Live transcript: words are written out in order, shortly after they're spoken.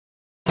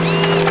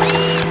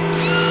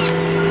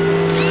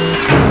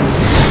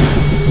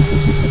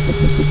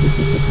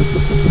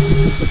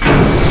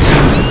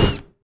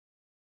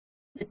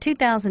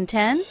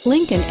2010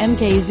 Lincoln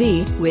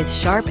MKZ. With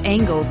sharp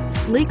angles,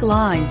 sleek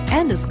lines,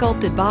 and a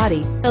sculpted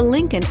body, the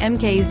Lincoln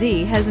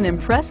MKZ has an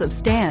impressive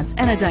stance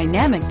and a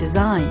dynamic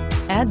design.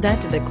 Add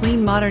that to the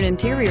clean, modern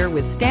interior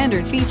with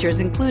standard features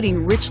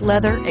including rich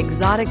leather,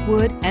 exotic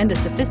wood, and a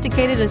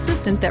sophisticated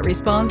assistant that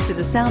responds to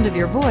the sound of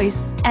your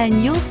voice,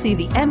 and you'll see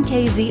the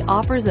MKZ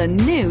offers a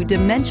new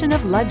dimension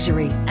of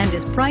luxury and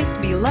is priced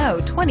below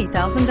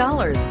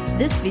 $20,000.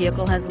 This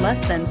vehicle has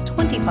less than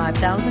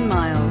 25,000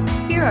 miles.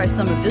 Here are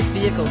some of this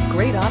vehicle's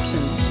great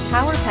options: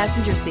 power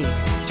passenger seat,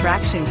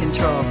 traction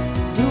control,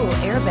 dual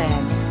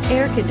airbags,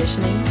 air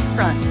conditioning,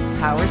 front,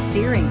 power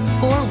steering,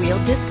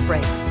 four-wheel disc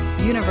brakes,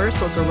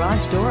 universal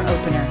garage door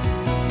opener,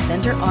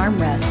 center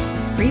armrest,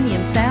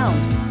 premium sound,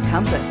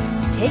 compass.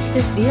 Take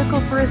this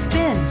vehicle for a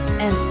spin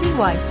and see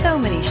why so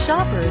many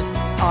shoppers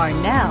are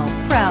now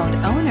proud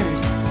owners.